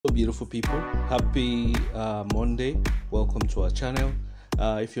beautiful people, happy Monday. Welcome to our channel.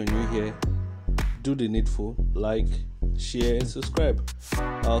 If you're new here, do the needful, like, share and subscribe.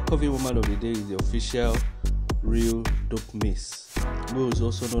 Our Curvy woman of the day is the official real dope miss, who is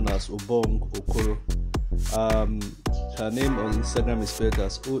also known as UBONG Okoro. Her name on Instagram is spelled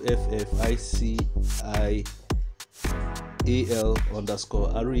as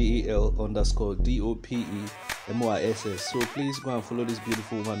OFFICIAL_REAL_DOPEMYSS. So please go and follow this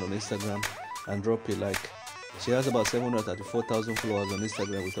beautiful woman on Instagram and drop a like. She has about 734,000 followers on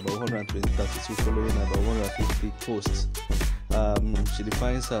Instagram with about 132 following and about 150 posts. She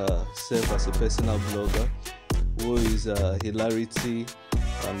defines herself as a personal blogger who is hilarity,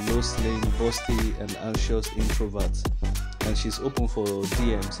 low sling, busty and anxious introvert, and she's open for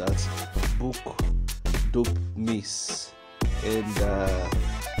DMs at book dope miss. And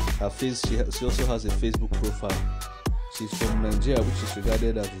she also has a Facebook profile. She's from Nigeria, which is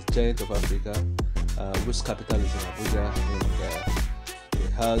regarded as the giant of Africa, whose capital is in Abuja, and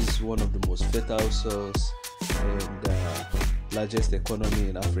it has one of the most fertile soils and largest economy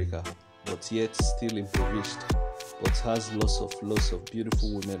in Africa, but yet still impoverished, but has lots of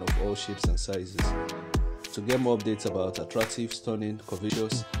beautiful women of all shapes and sizes. To get more updates about attractive, stunning,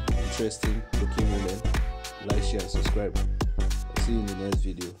 covetous, interesting looking women, like, share and subscribe. I'll see you in the next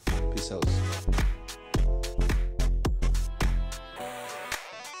video. Peace out.